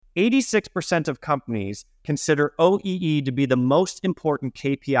86% of companies consider OEE to be the most important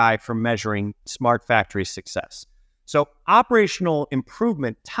KPI for measuring smart factory success. So operational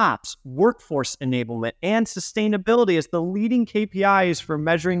improvement tops workforce enablement and sustainability as the leading KPIs for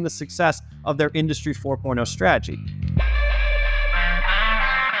measuring the success of their Industry 4.0 strategy.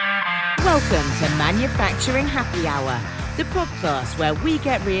 Welcome to Manufacturing Happy Hour, the podcast where we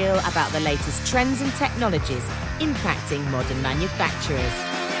get real about the latest trends and technologies impacting modern manufacturers.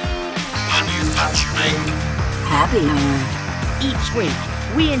 Manufacturing Happy Hour. Each week,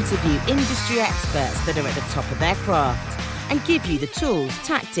 we interview industry experts that are at the top of their craft and give you the tools,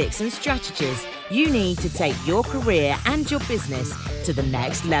 tactics, and strategies you need to take your career and your business to the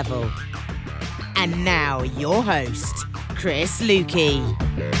next level. And now, your host, Chris Lukey.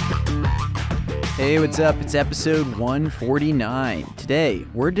 Hey, what's up? It's episode 149. Today,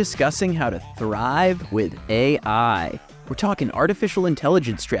 we're discussing how to thrive with AI. We're talking artificial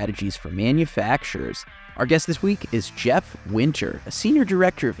intelligence strategies for manufacturers. Our guest this week is Jeff Winter, a Senior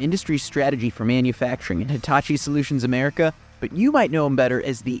Director of Industry Strategy for Manufacturing at Hitachi Solutions America, but you might know him better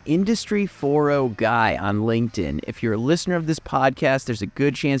as the Industry 4.0 guy on LinkedIn. If you're a listener of this podcast, there's a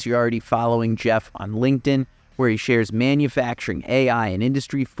good chance you're already following Jeff on LinkedIn, where he shares manufacturing, AI, and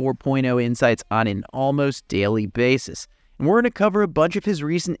Industry 4.0 insights on an almost daily basis. And we're going to cover a bunch of his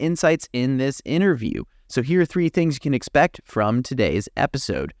recent insights in this interview. So here are 3 things you can expect from today's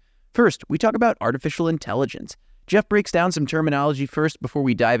episode. First, we talk about artificial intelligence. Jeff breaks down some terminology first before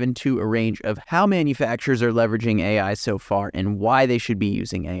we dive into a range of how manufacturers are leveraging AI so far and why they should be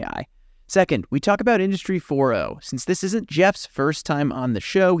using AI. Second, we talk about Industry 4.0. Since this isn't Jeff's first time on the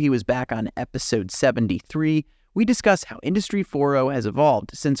show, he was back on episode 73. We discuss how Industry 4.0 has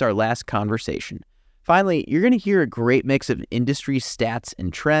evolved since our last conversation. Finally, you're going to hear a great mix of industry stats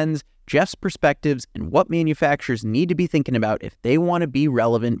and trends, Jeff's perspectives, and what manufacturers need to be thinking about if they want to be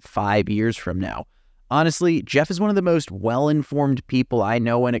relevant 5 years from now. Honestly, Jeff is one of the most well-informed people I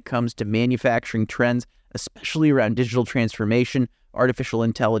know when it comes to manufacturing trends, especially around digital transformation, artificial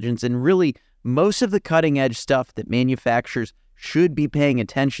intelligence, and really most of the cutting-edge stuff that manufacturers should be paying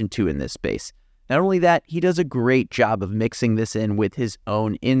attention to in this space. Not only that, he does a great job of mixing this in with his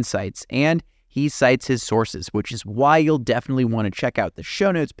own insights, and he cites his sources, which is why you'll definitely want to check out the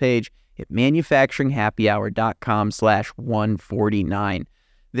show notes page at manufacturinghappyhour.com/149.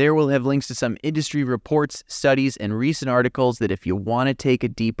 There we'll have links to some industry reports, studies, and recent articles that if you want to take a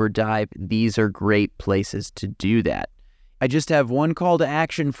deeper dive, these are great places to do that. I just have one call to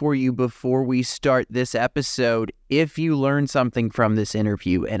action for you before we start this episode. If you learn something from this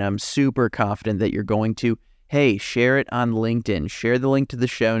interview, and I'm super confident that you're going to, hey, share it on LinkedIn. Share the link to the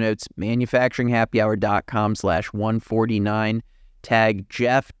show notes, manufacturinghappyhour.com/149. Tag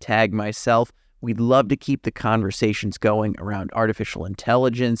Jeff, tag myself. We'd love to keep the conversations going around artificial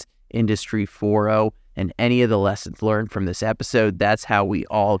intelligence, Industry 4.0, and any of the lessons learned from this episode. That's how we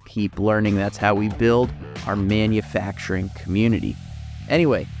all keep learning. That's how we build our manufacturing community.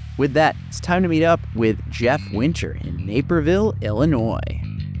 Anyway, with that, it's time to meet up with Jeff Winter in Naperville, Illinois.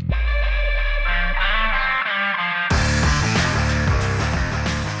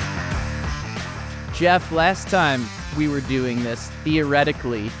 Jeff, last time we were doing this,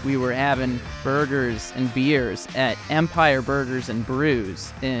 theoretically, we were having burgers and beers at Empire Burgers and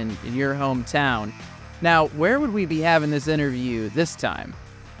Brews in your hometown. Now, where would we be having this interview this time?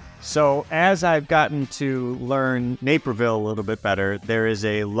 So as I've gotten to learn Naperville a little bit better, there is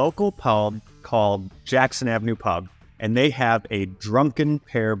a local pub called Jackson Avenue Pub, and they have a drunken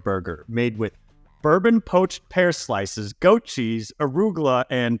pear burger made with bourbon poached pear slices, goat cheese, arugula,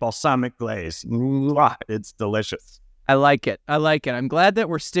 and balsamic glaze. Mwah, it's delicious. I like it. I'm glad that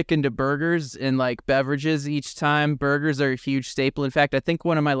we're sticking to burgers and like beverages each time. Burgers are a huge staple. In fact, I think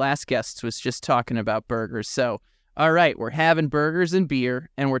one of my last guests was just talking about burgers. So, all right, we're having burgers and beer,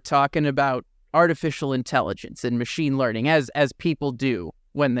 and we're talking about artificial intelligence and machine learning, as people do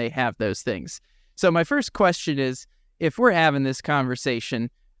when they have those things. So my first question is, if we're having this conversation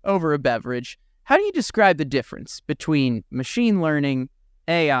over a beverage, how do you describe the difference between machine learning,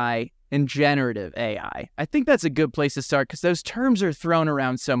 AI, and generative AI? I think that's a good place to start because those terms are thrown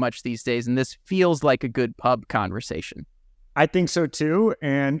around so much these days, and this feels like a good pub conversation. I think so too,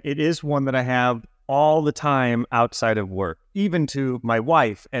 and it is one that I have all the time outside of work, even to my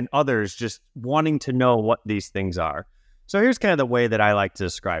wife and others just wanting to know what these things are. So here's kind of the way that I like to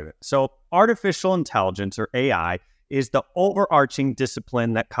describe it. So artificial intelligence, or AI, is the overarching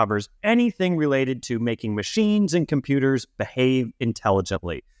discipline that covers anything related to making machines and computers behave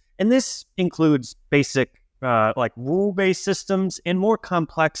intelligently. And this includes basic like rule-based systems and more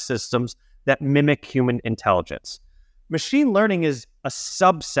complex systems that mimic human intelligence. Machine learning is a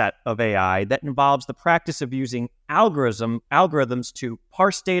subset of AI that involves the practice of using algorithms to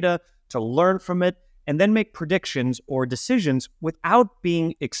parse data, to learn from it, and then make predictions or decisions without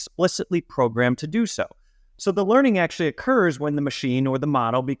being explicitly programmed to do so. So the learning actually occurs when the machine or the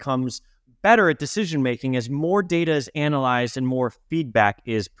model becomes better at decision making as more data is analyzed and more feedback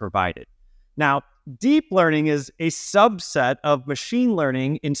is provided. Now, deep learning is a subset of machine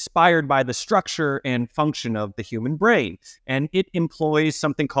learning inspired by the structure and function of the human brain. And it employs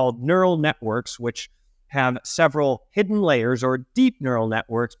something called neural networks, which have several hidden layers or deep neural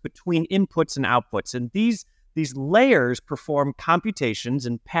networks between inputs and outputs. And these layers perform computations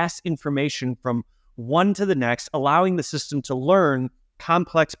and pass information from one to the next, allowing the system to learn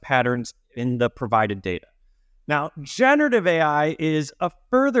complex patterns in the provided data. Now, generative AI is a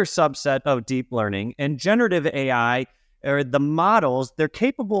further subset of deep learning, and generative AI, or the models, they're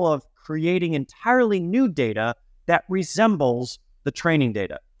capable of creating entirely new data that resembles the training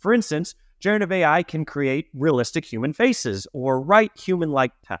data. For instance, generative AI can create realistic human faces or write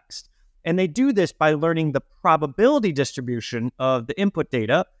human-like text. And they do this by learning the probability distribution of the input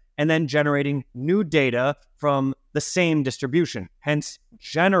data and then generating new data from the same distribution, hence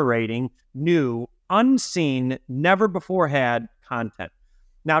generating new, unseen, never before had content.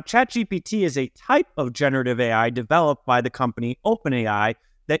 Now, ChatGPT is a type of generative AI developed by the company OpenAI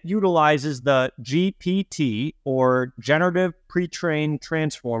that utilizes the GPT, or Generative Pre-trained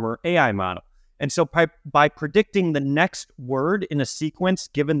Transformer AI model. And so by predicting the next word in a sequence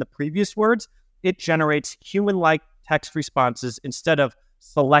given the previous words, it generates human-like text responses instead of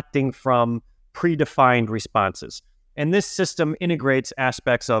selecting from predefined responses. And this system integrates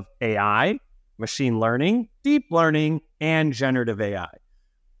aspects of AI, machine learning, deep learning, and generative AI.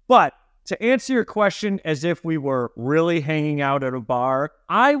 But to answer your question as if we were really hanging out at a bar,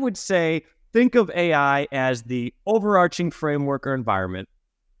 I would say think of AI as the overarching framework or environment.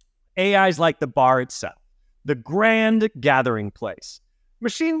 AI is like the bar itself, the grand gathering place.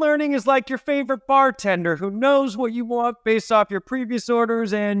 Machine learning is like your favorite bartender who knows what you want based off your previous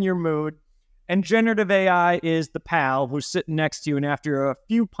orders and your mood. And generative AI is the pal who's sitting next to you and after a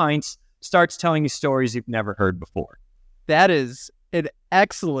few pints starts telling you stories you've never heard before. That is an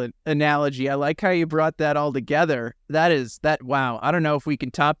excellent analogy. I like how you brought that all together. Wow. I don't know if we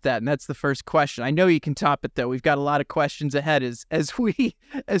can top that. And that's the first question. I know you can top it though. We've got a lot of questions ahead as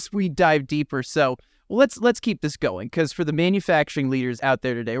we dive deeper. So let's keep this going, because for the manufacturing leaders out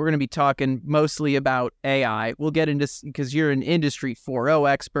there today, we're going to be talking mostly about AI. We'll get into, because you're an Industry 4.0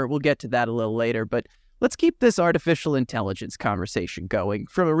 expert, we'll get to that a little later, but let's keep this artificial intelligence conversation going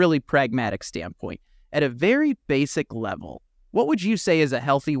from a really pragmatic standpoint. At a very basic level, what would you say is a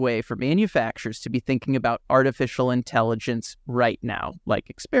healthy way for manufacturers to be thinking about artificial intelligence right now? Like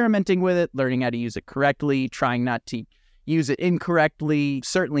experimenting with it, learning how to use it correctly, trying not to use it incorrectly,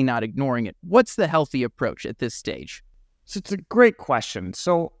 certainly not ignoring it. What's the healthy approach at this stage? So it's a great question.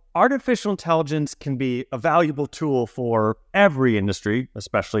 So artificial intelligence can be a valuable tool for every industry,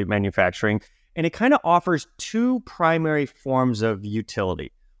 especially manufacturing, and it kind of offers two primary forms of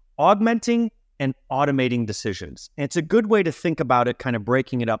utility: augmenting and automating decisions. And it's a good way to think about it, kind of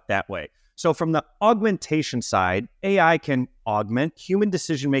breaking it up that way. So from the augmentation side, AI can augment human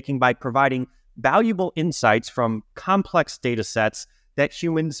decision-making by providing valuable insights from complex data sets that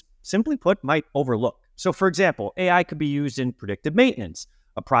humans, simply put, might overlook. So for example, AI could be used in predictive maintenance,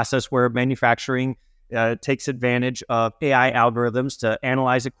 a process where manufacturing takes advantage of AI algorithms to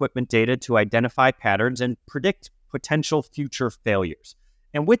analyze equipment data to identify patterns and predict potential future failures.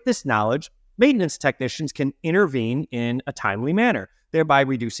 And with this knowledge, maintenance technicians can intervene in a timely manner, thereby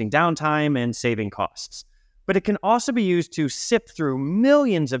reducing downtime and saving costs. But it can also be used to sift through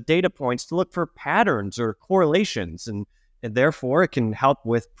millions of data points to look for patterns or correlations, and therefore it can help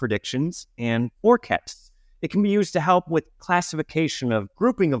with predictions and forecasts. It can be used to help with classification of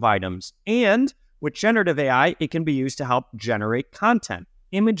grouping of items, and with generative AI, it can be used to help generate content,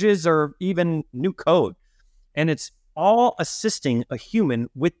 images, or even new code. And it's all assisting a human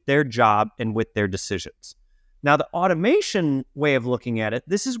with their job and with their decisions. Now, the automation way of looking at it,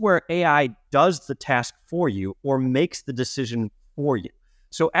 this is where AI does the task for you or makes the decision for you.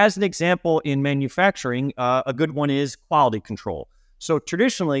 So as an example, in manufacturing, a good one is quality control. So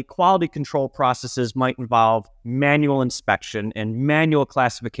traditionally, quality control processes might involve manual inspection and manual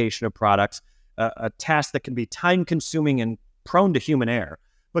classification of products, a task that can be time-consuming and prone to human error.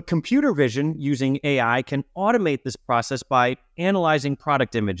 But computer vision using AI can automate this process by analyzing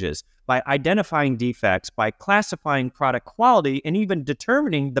product images, by identifying defects, by classifying product quality, and even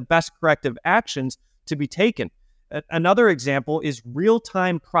determining the best corrective actions to be taken. Another example is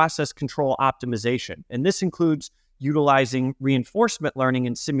real-time process control optimization, and this includes utilizing reinforcement learning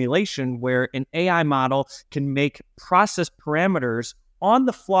and simulation, where an AI model can make process parameters on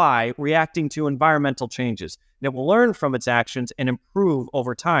the fly reacting to environmental changes. And it will learn from its actions and improve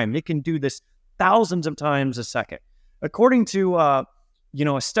over time. It can do this thousands of times a second. According to a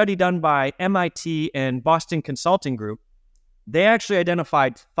study done by MIT and Boston Consulting Group, they actually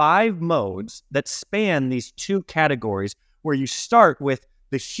identified 5 modes that span these 2 categories, where you start with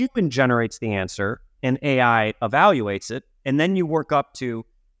the human generates the answer and AI evaluates it, and then you work up to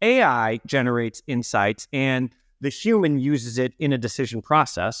AI generates insights and the human uses it in a decision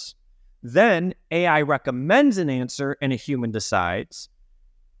process. Then AI recommends an answer and a human decides.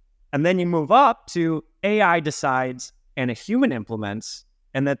 And then you move up to AI decides and a human implements.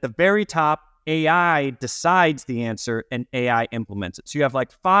 And at the very top, AI decides the answer and AI implements it. So you have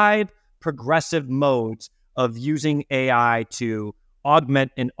like 5 progressive modes of using AI to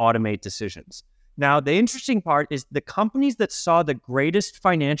augment and automate decisions. Now, the interesting part is the companies that saw the greatest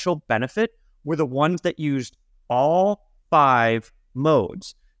financial benefit were the ones that used all 5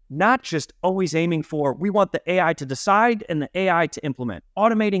 modes, not just always aiming for, we want the AI to decide and the AI to implement,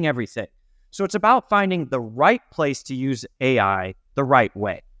 automating everything. So it's about finding the right place to use AI the right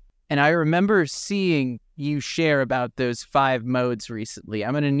way. And I remember seeing you share about those 5 modes recently.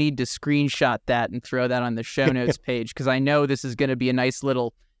 I'm going to need to screenshot that and throw that on the show notes page, because I know this is going to be a nice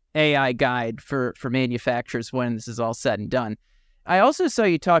little AI guide for manufacturers when this is all said and done. I also saw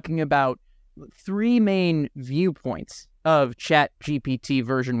you talking about 3 main viewpoints of ChatGPT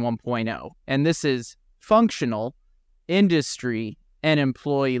version 1.0, and this is functional, industry, and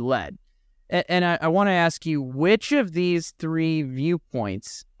employee-led. And I want to ask you, which of these 3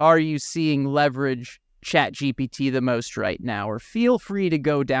 viewpoints are you seeing leverage ChatGPT the most right now? Or feel free to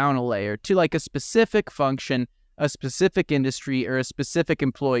go down a layer to like a specific function, a specific industry, or a specific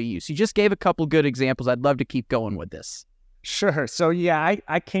employee use. You just gave a couple good examples. I'd love to keep going with this. Sure. So yeah,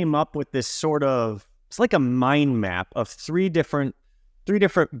 I came up with this sort of, it's like a mind map of 3 different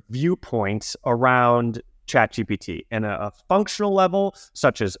viewpoints around ChatGPT, and a functional level,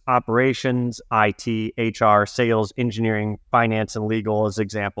 such as operations, IT, HR, sales, engineering, finance, and legal as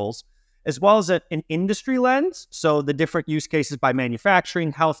examples, as well as an industry lens. So the different use cases by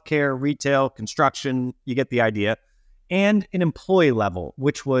manufacturing, healthcare, retail, construction, you get the idea, and an employee level,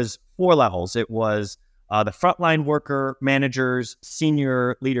 which was 4 levels. It was the frontline worker, managers,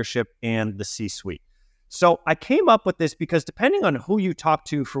 senior leadership, and the C-suite. So I came up with this because depending on who you talk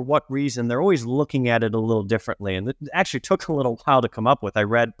to for what reason, they're always looking at it a little differently. And it actually took a little while to come up with. I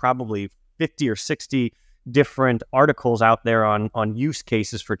read probably 50 or 60 different articles out there on use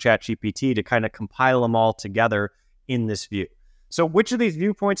cases for ChatGPT to kind of compile them all together in this view. So which of these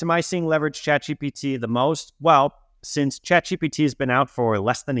viewpoints am I seeing leverage ChatGPT the most? Well, since ChatGPT has been out for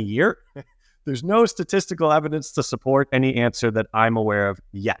less than a year, there's no statistical evidence to support any answer that I'm aware of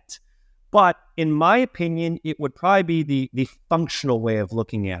yet. But in my opinion, it would probably be the functional way of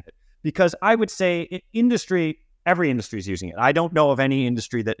looking at it, because I would say every industry is using it. I don't know of any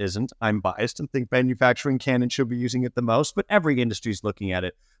industry that isn't. I'm biased and think manufacturing can and should be using it the most, but every industry is looking at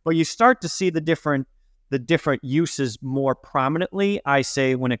it. But you start to see the different uses more prominently, I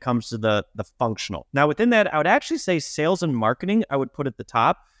say, when it comes to the functional. Now, within that, I would actually say sales and marketing, I would put at the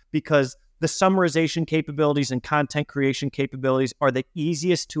top, because the summarization capabilities and content creation capabilities are the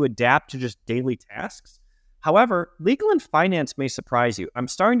easiest to adapt to just daily tasks. However, legal and finance may surprise you. I'm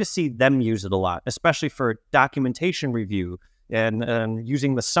starting to see them use it a lot, especially for documentation review and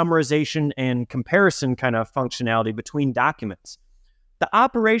using the summarization and comparison kind of functionality between documents. The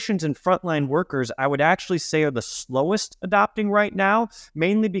operations and frontline workers, I would actually say, are the slowest adopting right now,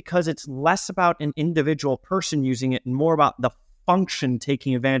 mainly because it's less about an individual person using it and more about the function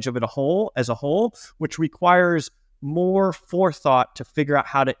taking advantage of it as a whole, which requires more forethought to figure out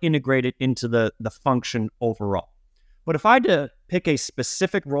how to integrate it into the function overall. But if I had to pick a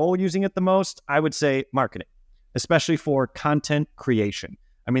specific role using it the most, I would say marketing, especially for content creation.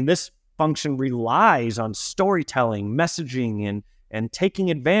 I mean, this function relies on storytelling, messaging, and taking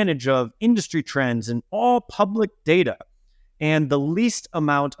advantage of industry trends and all public data, and the least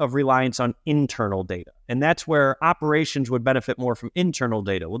amount of reliance on internal data. And that's where operations would benefit more from internal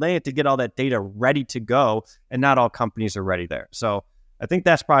data. Well, they have to get all that data ready to go, and not all companies are ready there. So I think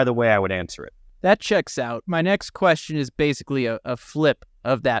that's probably the way I would answer it. That checks out. My next question is basically a flip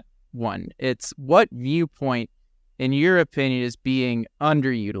of that one. It's what viewpoint, in your opinion, is being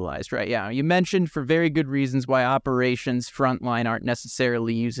underutilized right now? You mentioned for very good reasons why operations frontline aren't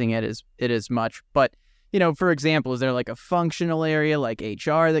necessarily using it as much, but for example, is there like a functional area like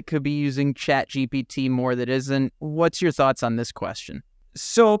HR that could be using ChatGPT more that isn't? What's your thoughts on this question?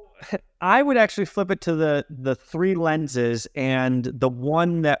 So I would actually flip it to the three lenses, and the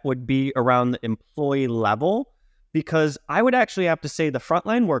one that would be around the employee level, because I would actually have to say the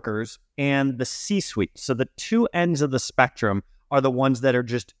frontline workers and the C-suite. So the two ends of the spectrum are the ones that are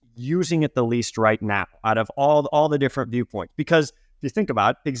just using it the least right now out of all the different viewpoints. Because if you think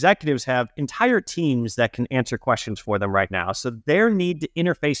about it, executives have entire teams that can answer questions for them right now. So their need to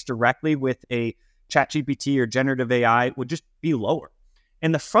interface directly with a ChatGPT or generative AI would just be lower.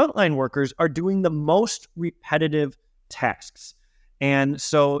 And the frontline workers are doing the most repetitive tasks. And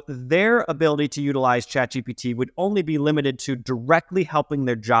so their ability to utilize ChatGPT would only be limited to directly helping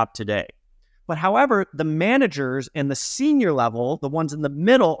their job today. But however, the managers and the senior level, the ones in the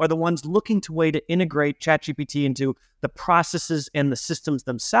middle, are the ones looking to way to integrate ChatGPT into the processes and the systems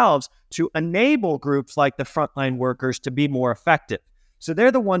themselves to enable groups like the frontline workers to be more effective. So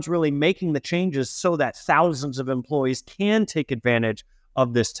they're the ones really making the changes so that thousands of employees can take advantage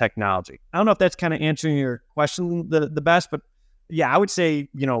of this technology. I don't know if that's kind of answering your question the best, but yeah, I would say,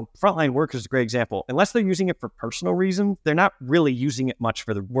 frontline workers is a great example. Unless they're using it for personal reasons, they're not really using it much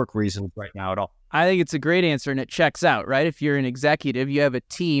for the work reasons right now at all. I think it's a great answer, and it checks out, right? If you're an executive, you have a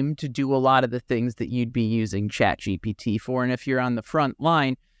team to do a lot of the things that you'd be using ChatGPT for. And if you're on the front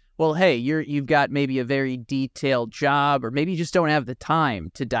line, well, hey, you've got maybe a very detailed job, or maybe you just don't have the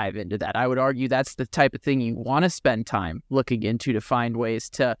time to dive into that. I would argue that's the type of thing you want to spend time looking into to find ways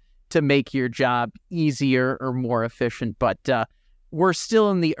to make your job easier or more efficient. But we're still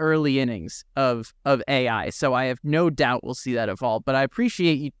in the early innings of AI, so I have no doubt we'll see that evolve. But I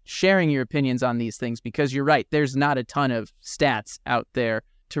appreciate you sharing your opinions on these things, because you're right, there's not a ton of stats out there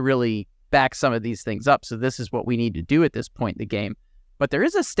to really back some of these things up. So this is what we need to do at this point in the game. But there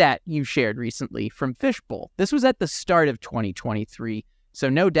is a stat you shared recently from Fishbowl. This was at the start of 2023. So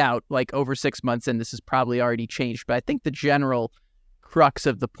no doubt, like over 6 months in, this has probably already changed. But I think the general crux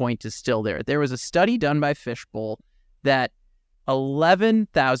of the point is still there. There was a study done by Fishbowl that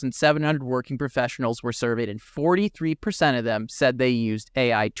 11,700 working professionals were surveyed, and 43% of them said they used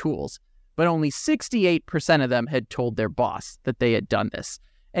AI tools. But only 68% of them had told their boss that they had done this.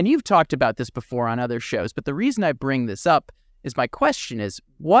 And you've talked about this before on other shows, but the reason I bring this up is my question is,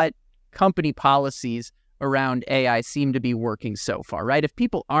 what company policies around AI seem to be working so far, right? If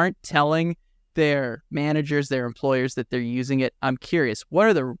people aren't telling their managers, their employers that they're using it, I'm curious,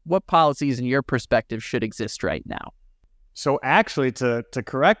 what policies in your perspective should exist right now? So actually, to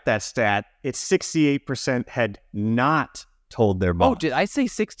correct that stat, it's 68% had not told their boss. Oh, did I say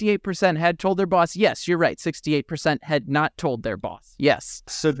 68% had told their boss? Yes, you're right. 68% had not told their boss. Yes.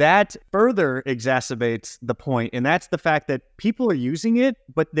 So that further exacerbates the point, and that's the fact that people are using it,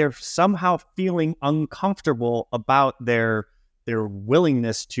 but they're somehow feeling uncomfortable about their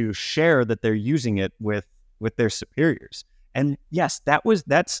willingness to share that they're using it with their superiors. And yes,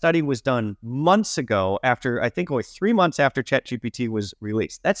 that study was done months ago, after, I think, only 3 months after ChatGPT was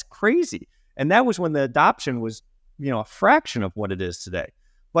released. That's crazy. And that was when the adoption was, a fraction of what it is today.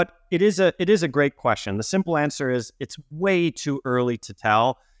 But it is a great question. The simple answer is it's way too early to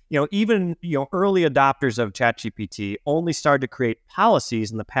tell. Even early adopters of ChatGPT only started to create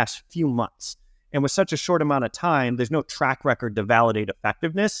policies in the past few months. And with such a short amount of time, there's no track record to validate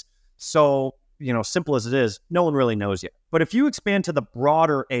effectiveness. So, simple as it is, no one really knows yet. But if you expand to the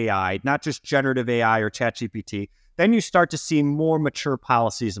broader AI, not just generative AI or ChatGPT, then you start to see more mature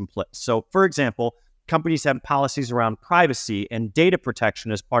policies in place. So, for example, companies have policies around privacy and data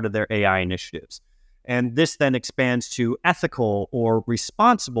protection as part of their AI initiatives. And this then expands to ethical or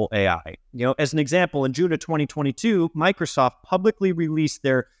responsible AI. As an example, in June of 2022, Microsoft publicly released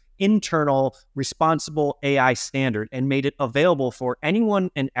their internal responsible AI standard and made it available for anyone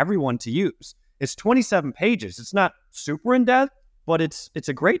and everyone to use. It's 27 pages. It's not super in-depth, but it's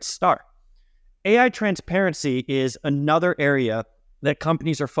a great start. AI transparency is another area that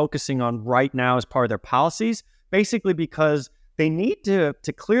companies are focusing on right now as part of their policies, basically because they need to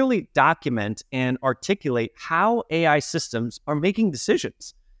clearly document and articulate how AI systems are making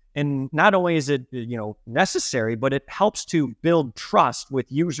decisions. And not only is it necessary, but it helps to build trust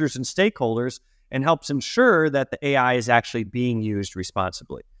with users and stakeholders and helps ensure that the AI is actually being used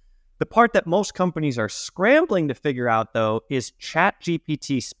responsibly. The part that most companies are scrambling to figure out, though, is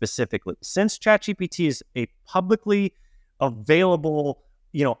ChatGPT specifically. Since ChatGPT is a publicly available,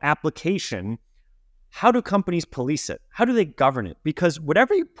 application, how do companies police it? How do they govern it? Because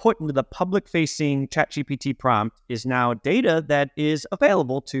whatever you put into the public-facing ChatGPT prompt is now data that is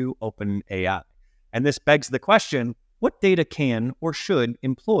available to OpenAI. And this begs the question, what data can or should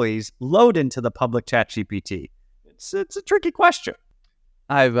employees load into the public ChatGPT? It's a tricky question.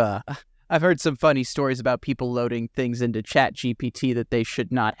 I've I've heard some funny stories about people loading things into ChatGPT that they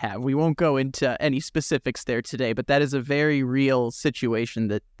should not have. We won't go into any specifics there today, but that is a very real situation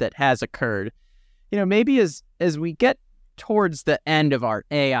that has occurred. Maybe as we get towards the end of our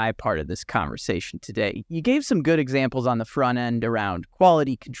AI part of this conversation today, you gave some good examples on the front end around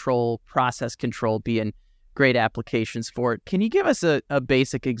quality control, process control being great applications for it. Can you give us a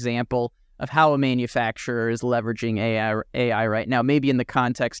basic example of how a manufacturer is leveraging AI right now, maybe in the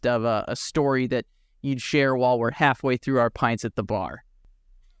context of a story that you'd share while we're halfway through our pints at the bar?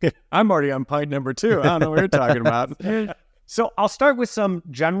 I'm already on pint number 2. I don't know what you're talking about. So I'll start with some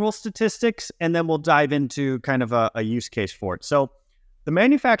general statistics, and then we'll dive into kind of a use case for it. So the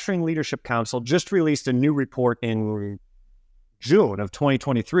Manufacturing Leadership Council just released a new report in June of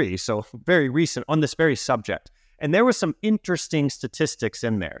 2023, so very recent, on this very subject. And there was some interesting statistics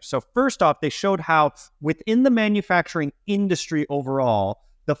in there. So first off, they showed how within the manufacturing industry overall,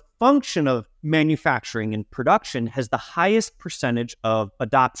 the function of manufacturing and production has the highest percentage of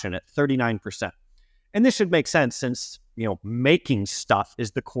adoption at 39%. And this should make sense since, making stuff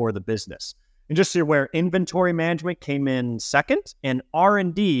is the core of the business. And just so you're aware, inventory management came in second, and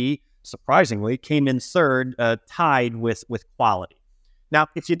R&D, surprisingly, came in third, tied with quality. Now,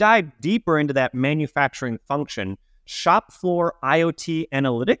 if you dive deeper into that manufacturing function, shop floor IoT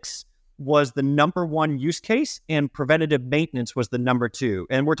analytics was the number 1 use case, and preventative maintenance was the number 2.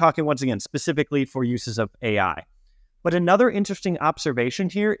 And we're talking, once again, specifically for uses of AI. But another interesting observation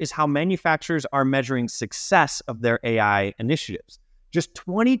here is how manufacturers are measuring success of their AI initiatives. Just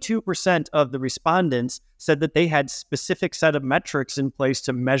 22% of the respondents said that they had specific set of metrics in place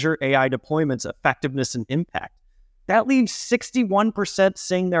to measure AI deployment's effectiveness and impact. That leaves 61%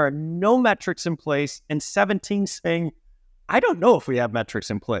 saying there are no metrics in place, and 17% saying, I don't know if we have metrics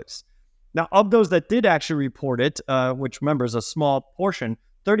in place. Now, of those that did actually report it, which remember is a small portion,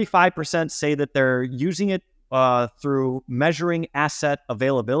 35% say that they're using it through measuring asset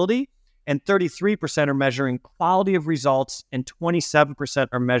availability, and 33% are measuring quality of results, and 27%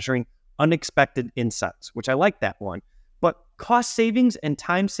 are measuring unexpected insights, which I like that one. But cost savings and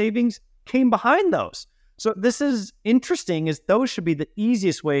time savings came behind those. So this is interesting, as those should be the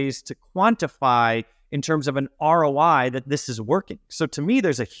easiest ways to quantify in terms of an ROI that this is working. So to me,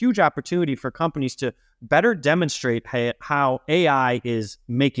 there's a huge opportunity for companies to better demonstrate how AI is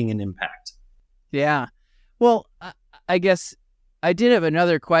making an impact. Yeah. Well, I guess I did have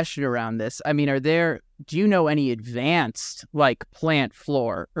another question around this. I mean, do you know any advanced, like plant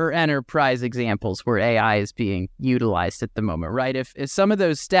floor or enterprise examples where AI is being utilized at the moment, right? If some of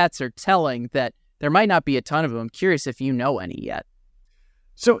those stats are telling that there might not be a ton of them, I'm curious if you know any yet.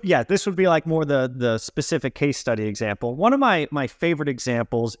 So yeah, this would be like more the specific case study example. One of my favorite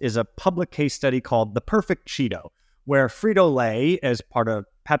examples is a public case study called The Perfect Cheeto, where Frito-Lay, as part of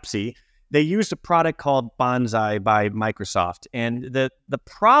Pepsi, they used a product called Bonsai by Microsoft. And the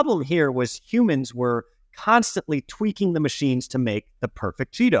problem here was humans were constantly tweaking the machines to make the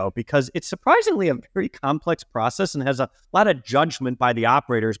perfect Cheeto, because it's surprisingly a very complex process and has a lot of judgment by the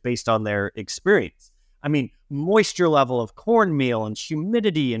operators based on their experience. I mean, moisture level of cornmeal and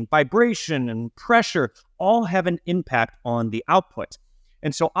humidity and vibration and pressure all have an impact on the output.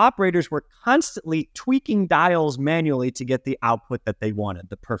 And so operators were constantly tweaking dials manually to get the output that they wanted,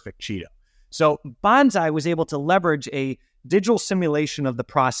 the perfect Cheeto. So Bonsai was able to leverage a digital simulation of the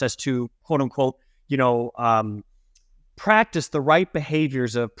process to, quote unquote, practice the right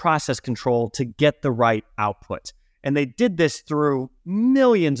behaviors of process control to get the right output. And they did this through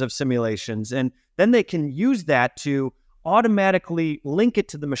millions of simulations. And then they can use that to automatically link it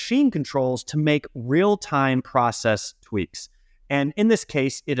to the machine controls to make real-time process tweaks. And in this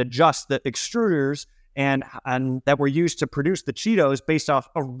case, it adjusts the extruders and that were used to produce the Cheetos based off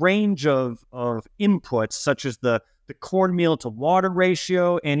a range of inputs, such as the cornmeal to water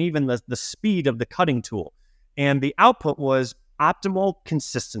ratio and even the speed of the cutting tool. And the output was optimal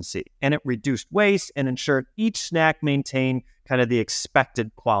consistency, and it reduced waste and ensured each snack maintained kind of the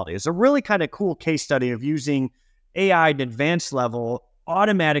expected quality. It's a really kind of cool case study of using AI at advanced level,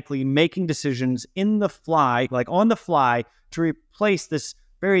 automatically making decisions in the fly, like on the fly, to replace this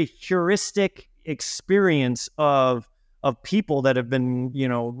very heuristic experience of people that have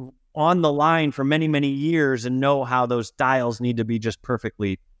been, on the line for many, many years and know how those dials need to be just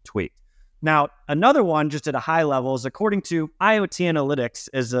perfectly tweaked. Now, another one just at a high level is, according to IoT Analytics,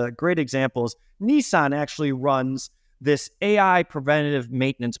 as a great example, is Nissan actually runs this AI preventative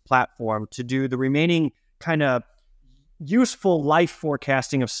maintenance platform to do the remaining kind of useful life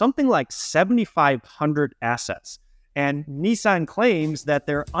forecasting of something like 7,500 assets. And Nissan claims that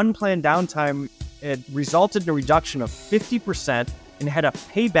their unplanned downtime resulted in a reduction of 50% and had a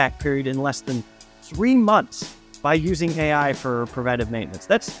payback period in less than 3 months by using AI for preventive maintenance.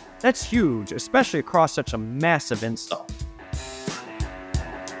 That's huge, especially across such a massive install.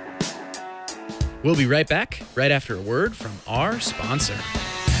 We'll be right back, right after a word from our sponsor.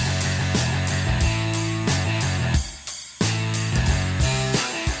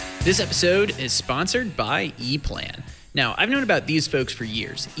 This episode is sponsored by ePlan. Now, I've known about these folks for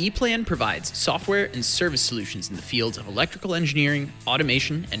years. ePlan provides software and service solutions in the fields of electrical engineering,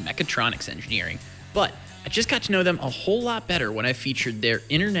 automation, and mechatronics engineering. But I just got to know them a whole lot better when I featured their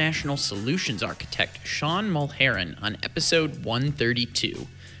international solutions architect, Sean Mulheron, on episode 132.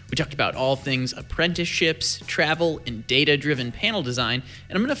 We talked about all things apprenticeships, travel, and data-driven panel design,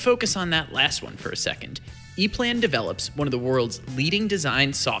 and I'm going to focus on that last one for a second. ePlan develops one of the world's leading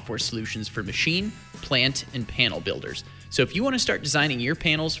design software solutions for machine, plant, and panel builders. So if you want to start designing your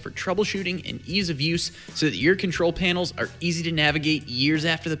panels for troubleshooting and ease of use so that your control panels are easy to navigate years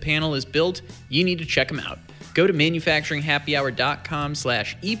after the panel is built, you need to check them out. Go to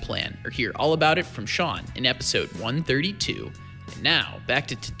manufacturinghappyhour.com/ePlan or hear all about it from Sean in episode 132. And now, back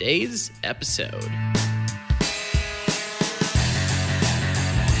to today's episode.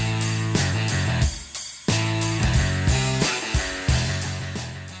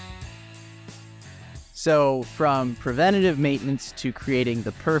 So from preventative maintenance to creating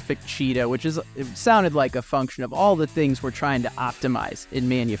the perfect Cheetah, it sounded like a function of all the things we're trying to optimize in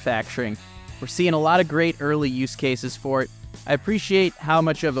manufacturing. We're seeing a lot of great early use cases for it. I appreciate how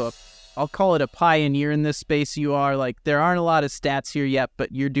much of I'll call it a pioneer in this space you are. Like, there aren't a lot of stats here yet,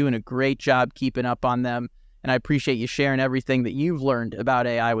 but you're doing a great job keeping up on them. And I appreciate you sharing everything that you've learned about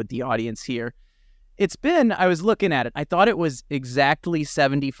AI with the audience here. I was looking at it, I thought it was exactly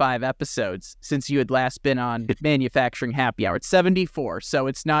 75 episodes since you had last been on Manufacturing Happy Hour. It's 74, so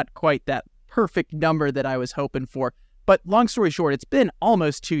it's not quite that perfect number that I was hoping for. But long story short, it's been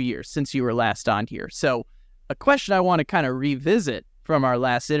almost 2 years since you were last on here. So a question I want to kind of revisit from our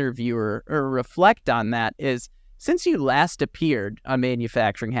last interview or reflect on that is, since you last appeared on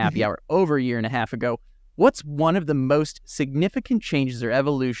Manufacturing Happy Hour over a year and a half ago, what's one of the most significant changes or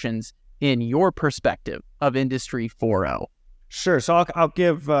evolutions in your perspective of Industry 4.0? Sure. So I'll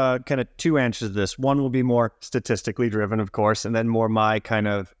give kind of two answers to this. One will be more statistically driven, of course, and then more my kind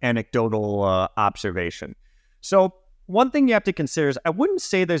of anecdotal observation. So one thing you have to consider is I wouldn't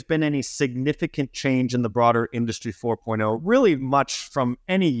say there's been any significant change in the broader Industry 4.0, really much from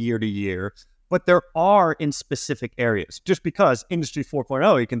any year to year, but there are in specific areas. Just because Industry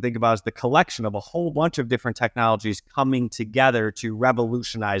 4.0, you can think about as the collection of a whole bunch of different technologies coming together to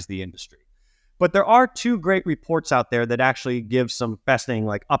revolutionize the industry. But there are two great reports out there that actually give some fascinating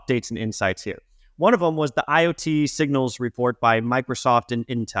updates and insights here. One of them was the IoT Signals report by Microsoft and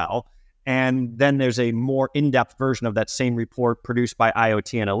Intel. And then there's a more in-depth version of that same report produced by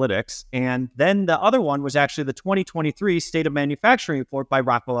IoT Analytics. And then the other one was actually the 2023 State of Manufacturing report by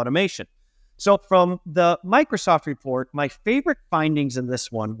Rockwell Automation. So from the Microsoft report, my favorite findings in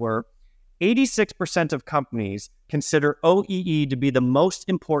this one were 86% of companies consider OEE to be the most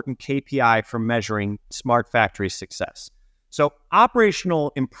important KPI for measuring smart factory success. So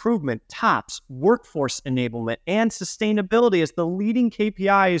operational improvement tops workforce enablement and sustainability as the leading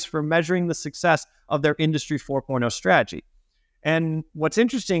KPIs for measuring the success of their Industry 4.0 strategy. And what's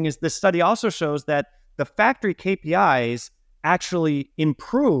interesting is this study also shows that the factory KPIs actually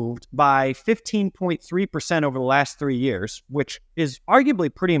improved by 15.3% over the last 3 years, which is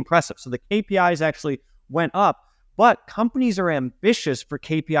arguably pretty impressive. So the KPIs actually went up, but companies are ambitious for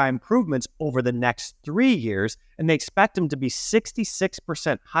KPI improvements over the next 3 years, and they expect them to be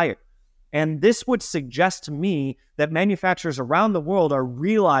 66% higher. And this would suggest to me that manufacturers around the world are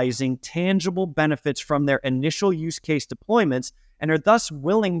realizing tangible benefits from their initial use case deployments and are thus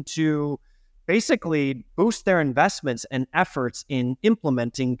willing to basically boost their investments and efforts in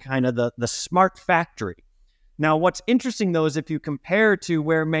implementing kind of the smart factory. Now, what's interesting, though, is if you compare to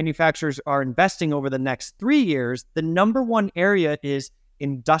where manufacturers are investing over the next 3 years, the number one area is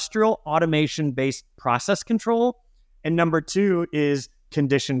industrial automation-based process control, and number two is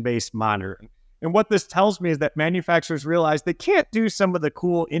condition-based monitoring. And what this tells me is that manufacturers realize they can't do some of the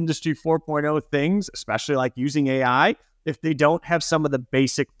cool Industry 4.0 things, especially like using AI, if they don't have some of the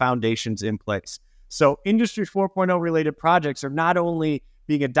basic foundations in place. So Industry 4.0 related projects are not only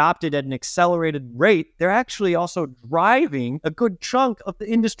being adopted at an accelerated rate, they're actually also driving a good chunk of the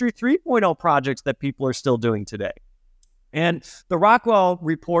Industry 3.0 projects that people are still doing today. And the Rockwell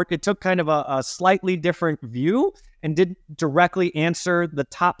report, it took kind of a slightly different view and didn't directly answer the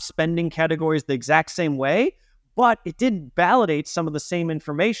top spending categories the exact same way, but it did validate some of the same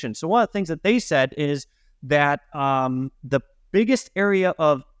information. So one of the things that they said is that the biggest area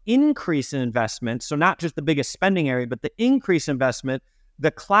of increase in investment, so not just the biggest spending area, but the increase in investment,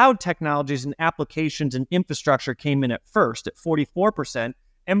 the cloud technologies and applications and infrastructure came in at first at 44%,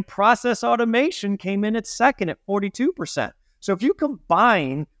 and process automation came in at second at 42%. So if you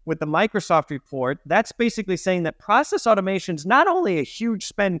combine with the Microsoft report, that's basically saying that process automation is not only a huge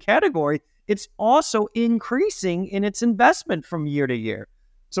spend category, it's also increasing in its investment from year to year.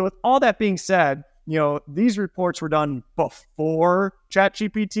 So with all that being said, these reports were done before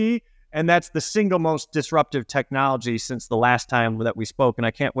ChatGPT, and that's the single most disruptive technology since the last time that we spoke. And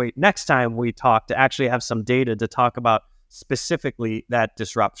I can't wait next time we talk to actually have some data to talk about specifically that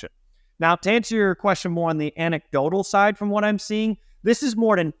disruption. Now, to answer your question more on the anecdotal side from what I'm seeing, this is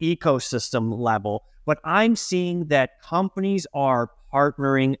more at an ecosystem level, but I'm seeing that companies are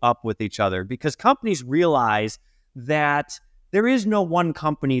partnering up with each other because companies realize that there is no one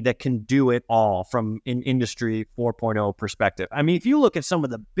company that can do it all from an Industry 4.0 perspective. I mean, if you look at some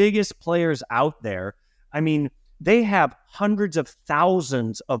of the biggest players out there, I mean, they have hundreds of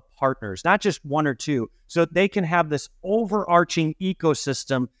thousands of partners, not just one or two, so they can have this overarching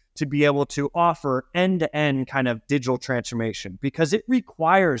ecosystem to be able to offer end-to-end kind of digital transformation, because it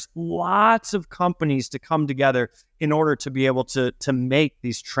requires lots of companies to come together in order to be able to make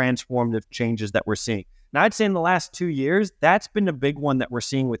these transformative changes that we're seeing. Now, I'd say in the last 2 years, that's been a big one that we're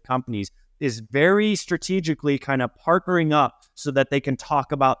seeing with companies, is very strategically kind of partnering up so that they can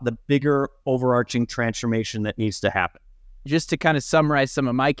talk about the bigger overarching transformation that needs to happen. Just to kind of summarize some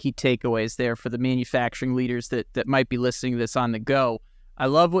of my key takeaways there for the manufacturing leaders that might be listening to this on the go, I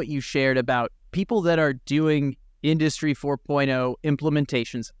love what you shared about people that are doing Industry 4.0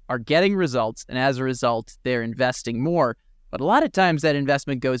 implementations are getting results, and as a result, they're investing more. But a lot of times that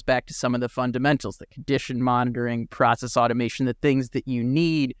investment goes back to some of the fundamentals, the condition monitoring, process automation, the things that you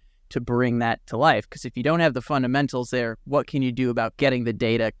need to bring that to life. Because if you don't have the fundamentals there, what can you do about getting the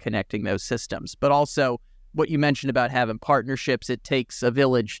data, connecting those systems? But also what you mentioned about having partnerships, it takes a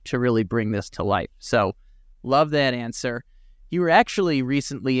village to really bring this to life. So love that answer. You were actually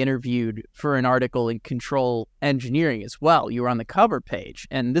recently interviewed for an article in Control Engineering as well. You were on the cover page,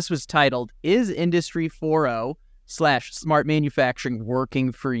 and this was titled, "Is Industry 4.0 / Smart Manufacturing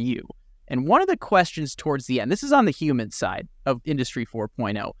Working for You?" And one of the questions towards the end, this is on the human side of Industry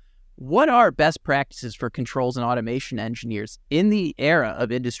 4.0, what are best practices for controls and automation engineers in the era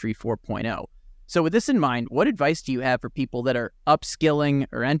of Industry 4.0? So with this in mind, what advice do you have for people that are upskilling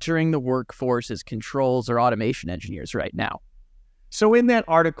or entering the workforce as controls or automation engineers right now? So in that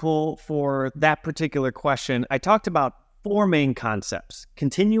article for that particular question, I talked about 4 main concepts: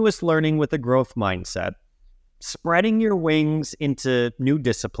 continuous learning with a growth mindset, spreading your wings into new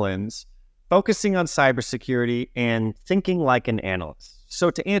disciplines, focusing on cybersecurity, and thinking like an analyst.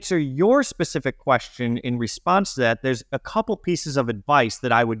 So to answer your specific question in response to that, there's a couple pieces of advice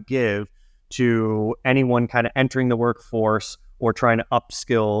that I would give to anyone kind of entering the workforce or trying to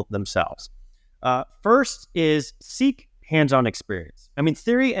upskill themselves. First is seek hands-on experience. I mean,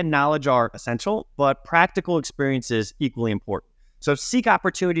 theory and knowledge are essential, but practical experience is equally important. So seek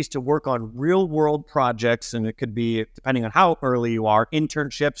opportunities to work on real-world projects, and it could be, depending on how early you are,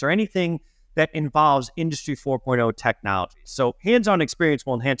 internships or anything that involves Industry 4.0 technology. So hands-on experience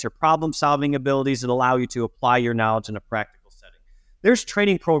will enhance your problem-solving abilities and allow you to apply your knowledge in a practical setting. There's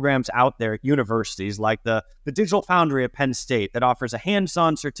training programs out there at universities like the Digital Foundry at Penn State that offers a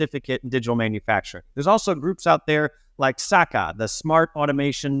hands-on certificate in digital manufacturing. There's also groups out there like SACA, the Smart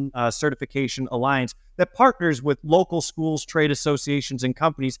Automation Certification Alliance, that partners with local schools, trade associations, and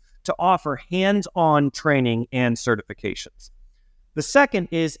companies to offer hands-on training and certifications. The second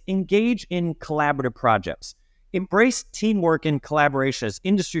is engage in collaborative projects. Embrace teamwork and collaboration, as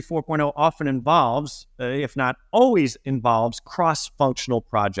Industry 4.0 often involves, if not always involves, cross-functional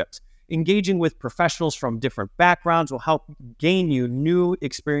projects. Engaging with professionals from different backgrounds will help gain you new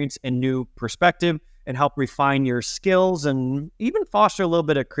experience and new perspective, and help refine your skills and even foster a little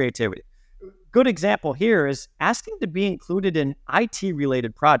bit of creativity. Good example here is asking to be included in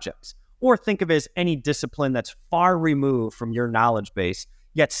IT-related projects, or think of it as any discipline that's far removed from your knowledge base,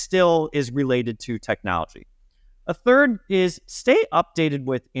 yet still is related to technology. A third is stay updated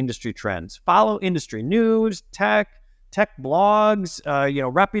with industry trends. Follow industry news, tech blogs,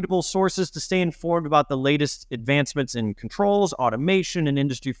 reputable sources to stay informed about the latest advancements in controls, automation, and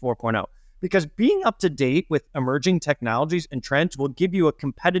Industry 4.0. Because being up to date with emerging technologies and trends will give you a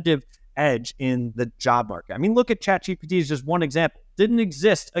competitive edge in the job market. I mean, look at ChatGPT as just one example. Didn't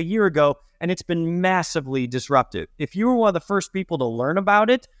exist a year ago, and it's been massively disruptive. If you were one of the first people to learn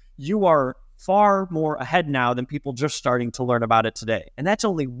about it, you are far more ahead now than people just starting to learn about it today. And that's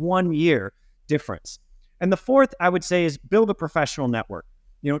only 1 year difference. And the fourth, I would say, is build a professional network.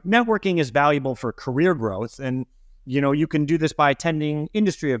 Networking is valuable for career growth, and you can do this by attending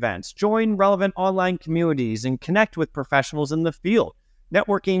industry events, join relevant online communities, and connect with professionals in the field.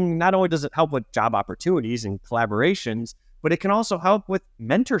 Networking, not only does it help with job opportunities and collaborations, but it can also help with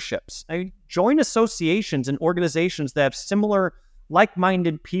mentorships. Join associations and organizations that have similar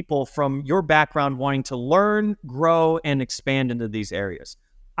like-minded people from your background wanting to learn, grow, and expand into these areas.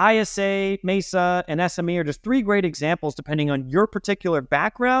 ISA, MESA, and SME are just 3 great examples depending on your particular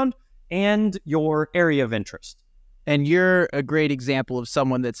background and your area of interest. And you're a great example of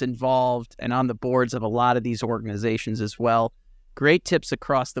someone that's involved and on the boards of a lot of these organizations as well. Great tips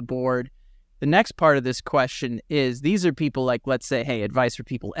across the board. The next part of this question is, these are people like, let's say, hey, advice for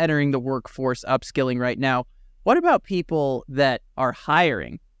people entering the workforce, upskilling right now. What about people that are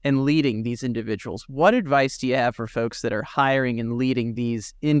hiring and leading these individuals? What advice do you have for folks that are hiring and leading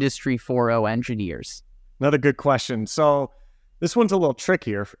these Industry 4.0 engineers? Another good question. So this one's a little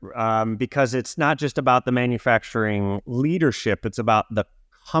trickier because it's not just about the manufacturing leadership. It's about the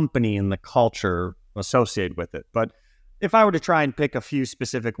company and the culture associated with it. But if I were to try and pick a few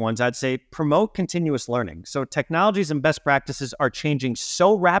specific ones, I'd say promote continuous learning. So technologies and best practices are changing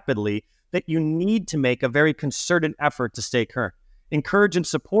so rapidly that you need to make a very concerted effort to stay current. Encourage and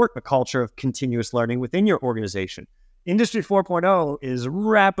support a culture of continuous learning within your organization. Industry 4.0 is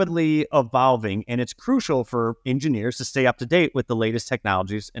rapidly evolving, and it's crucial for engineers to stay up to date with the latest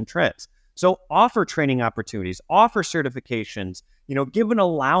technologies and trends. So offer training opportunities, offer certifications, give an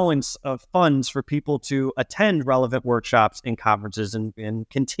allowance of funds for people to attend relevant workshops and conferences and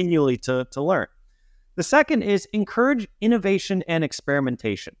continually to learn. The second is encourage innovation and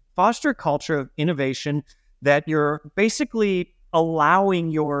experimentation. Foster a culture of innovation that you're basically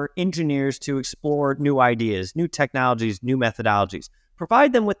allowing your engineers to explore new ideas, new technologies, new methodologies.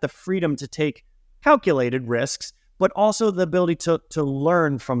 Provide them with the freedom to take calculated risks, but also the ability to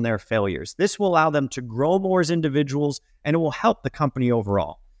learn from their failures. This will allow them to grow more as individuals, and it will help the company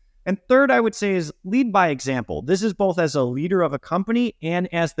overall. And third, I would say, is lead by example. This is both as a leader of a company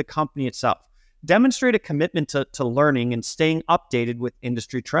and as the company itself. Demonstrate a commitment to learning and staying updated with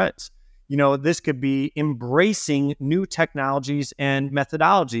industry trends. This could be embracing new technologies and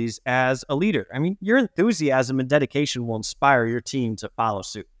methodologies as a leader. Your enthusiasm and dedication will inspire your team to follow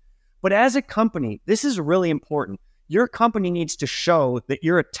suit. But as a company, this is really important. Your company needs to show that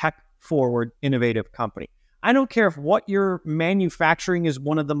you're a tech-forward, innovative company. I don't care if what you're manufacturing is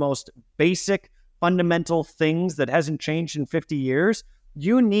one of the most basic, fundamental things that hasn't changed in 50 years.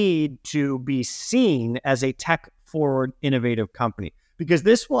 You need to be seen as a tech-forward, innovative company, because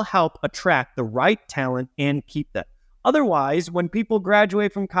this will help attract the right talent and keep them. Otherwise, when people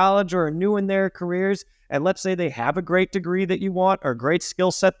graduate from college or are new in their careers, and let's say they have a great degree that you want or a great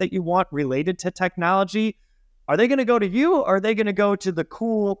skill set that you want related to technology, are they going to go to you, or are they going to go to the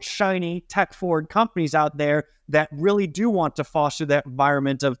cool, shiny, tech-forward companies out there that really do want to foster that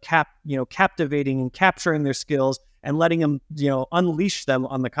environment of captivating and capturing their skills and letting them, unleash them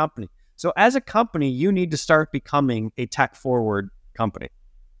on the company? So as a company, you need to start becoming a tech-forward company.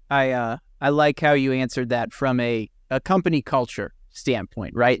 I like how you answered that from a company culture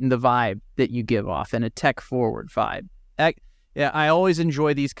standpoint, right? And the vibe that you give off, and a tech-forward vibe. I always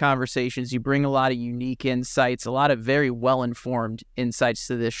enjoy these conversations. You bring a lot of unique insights, a lot of very well-informed insights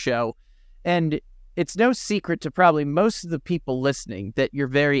to this show. And it's no secret to probably most of the people listening that you're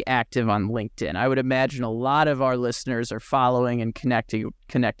very active on LinkedIn. I would imagine a lot of our listeners are following and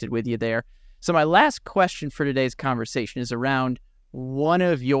connected with you there. So my last question for today's conversation is around one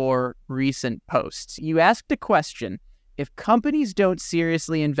of your recent posts. You asked a question: if companies don't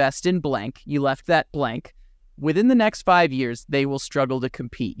seriously invest in blank, you left that blank, within the next 5 years, they will struggle to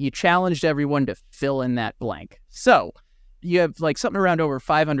compete. You challenged everyone to fill in that blank. So you have something around over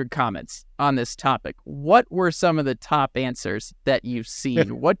 500 comments on this topic. What were some of the top answers that you've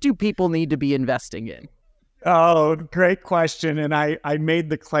seen? What do people need to be investing in? Oh, great question. And I made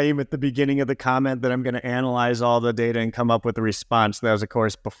the claim at the beginning of the comment that I'm going to analyze all the data and come up with a response. That was, of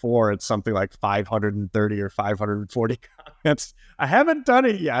course, before it's something like 530 or 540 comments. I haven't done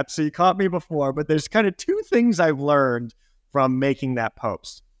it yet, so you caught me before, but there's kind of 2 things I've learned from making that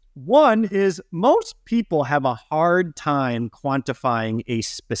post. One is most people have a hard time quantifying a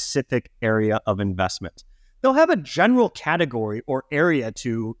specific area of investment. They'll have a general category or area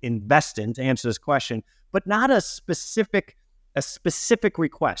to invest in to answer this question, but not a specific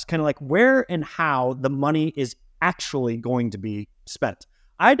request, kind of like where and how the money is actually going to be spent.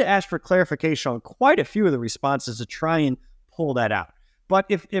 I had to ask for clarification on quite a few of the responses to try and pull that out. But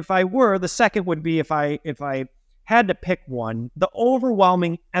if I were, the second would be if I had to pick one, the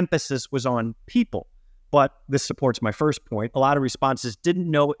overwhelming emphasis was on people. But this supports my first point. A lot of responses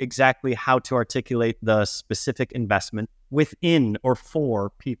didn't know exactly how to articulate the specific investment within or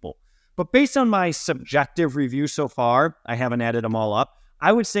for people. But based on my subjective review so far, I haven't added them all up,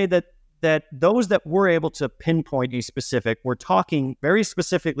 I would say that those that were able to pinpoint a specific were talking very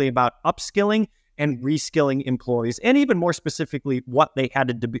specifically about upskilling and reskilling employees, and even more specifically, what they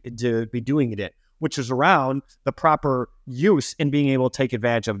had to be doing it in, which is around the proper use and being able to take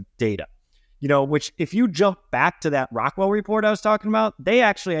advantage of data. Which if you jump back to that Rockwell report I was talking about, they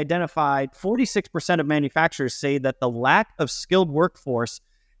actually identified 46% of manufacturers say that the lack of skilled workforce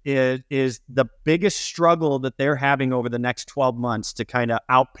is the biggest struggle that they're having over the next 12 months to kind of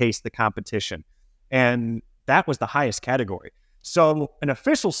outpace the competition. And that was the highest category. So an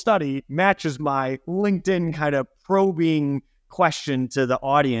official study matches my LinkedIn kind of probing question to the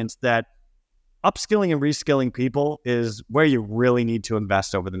audience that upskilling and reskilling people is where you really need to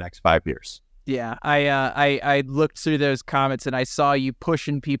invest over the next 5 years. Yeah, I looked through those comments and I saw you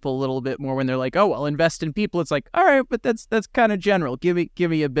pushing people a little bit more when they're like, "Oh, well, invest in people." It's like, all right, but that's kind of general. Give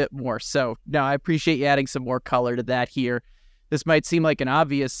me a bit more. So no, I appreciate you adding some more color to that here. This might seem like an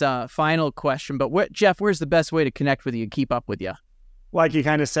obvious final question, but Jeff, where's the best way to connect with you and keep up with you? Like you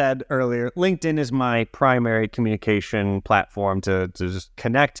kind of said earlier, LinkedIn is my primary communication platform to just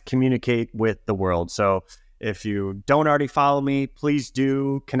communicate with the world. So if you don't already follow me, please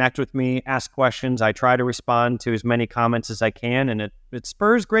do connect with me, ask questions. I try to respond to as many comments as I can, and it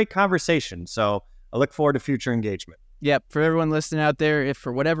spurs great conversation. So I look forward to future engagement. Yep. For everyone listening out there, if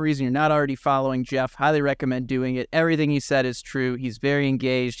for whatever reason you're not already following Jeff, highly recommend doing it. Everything he said is true. He's very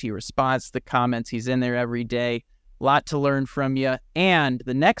engaged. He responds to the comments. He's in there every day. A lot to learn from you. And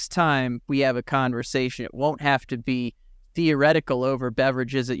the next time we have a conversation, it won't have to be theoretical over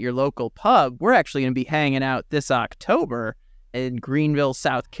beverages at your local pub. We're actually going to be hanging out this October in Greenville,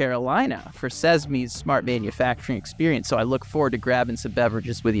 South Carolina for Sesme's Smart Manufacturing Experience. So I look forward to grabbing some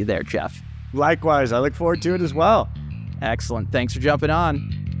beverages with you there, Jeff. Likewise, I look forward to it as well. Excellent. Thanks for jumping on.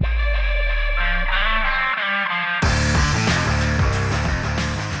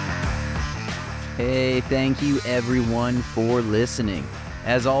 Hey, thank you everyone for listening.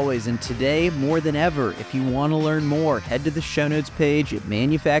 As always, and today more than ever, if you want to learn more, head to the show notes page at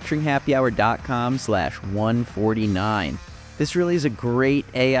manufacturinghappyhour.com/149. This really is a great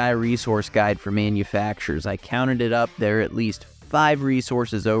AI resource guide for manufacturers. I counted it up. There are at least 5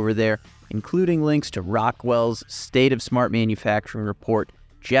 resources over there, including links to Rockwell's State of Smart Manufacturing report,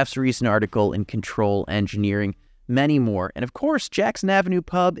 Jeff's recent article in Control Engineering, many more. And of course, Jackson Avenue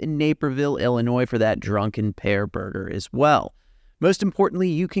Pub in Naperville, Illinois for that drunken pear burger as well. Most importantly,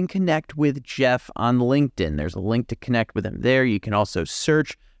 you can connect with Jeff on LinkedIn. There's a link to connect with him there. You can also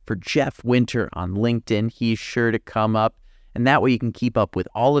search for Jeff Winter on LinkedIn. He's sure to come up. And that way you can keep up with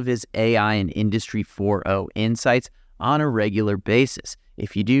all of his AI and Industry 4.0 insights on a regular basis.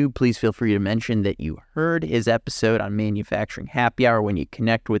 If you do, please feel free to mention that you heard his episode on Manufacturing Happy Hour when you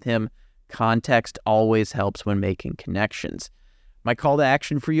connect with him. Context always helps when making connections. My call to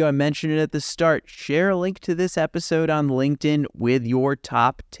action for you, I mentioned it at the start. Share a link to this episode on LinkedIn with your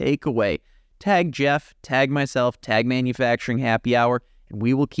top takeaway. Tag Jeff, tag myself, tag Manufacturing Happy Hour, and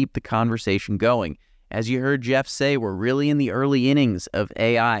we will keep the conversation going. As you heard Jeff say, we're really in the early innings of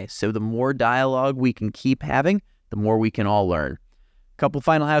AI, so the more dialogue we can keep having, the more we can all learn. Couple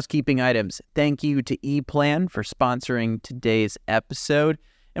final housekeeping items. Thank you to ePlan for sponsoring today's episode.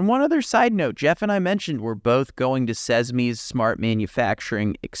 And one other side note, Jeff and I mentioned we're both going to Sesme's Smart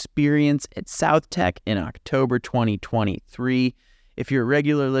Manufacturing Experience at South Tech in October 2023. If you're a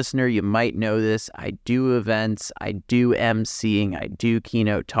regular listener, you might know this. I do events, I do emceeing, I do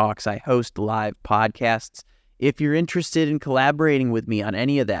keynote talks, I host live podcasts. If you're interested in collaborating with me on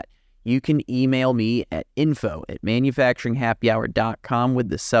any of that, you can email me at info@manufacturinghappyhour.com with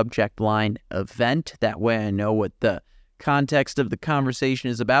the subject line event. That way I know what the context of the conversation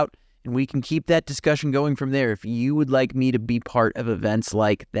is about, and we can keep that discussion going from there. If you would like me to be part of events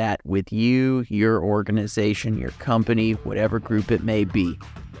like that with you, your organization, your company, whatever group it may be.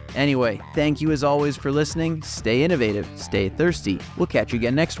 Anyway, thank you as always for listening. Stay innovative, stay thirsty. We'll catch you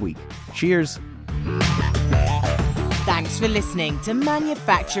again next week. Cheers. Thanks for listening to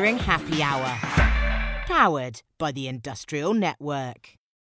Manufacturing Happy Hour, powered by the Industrial Network.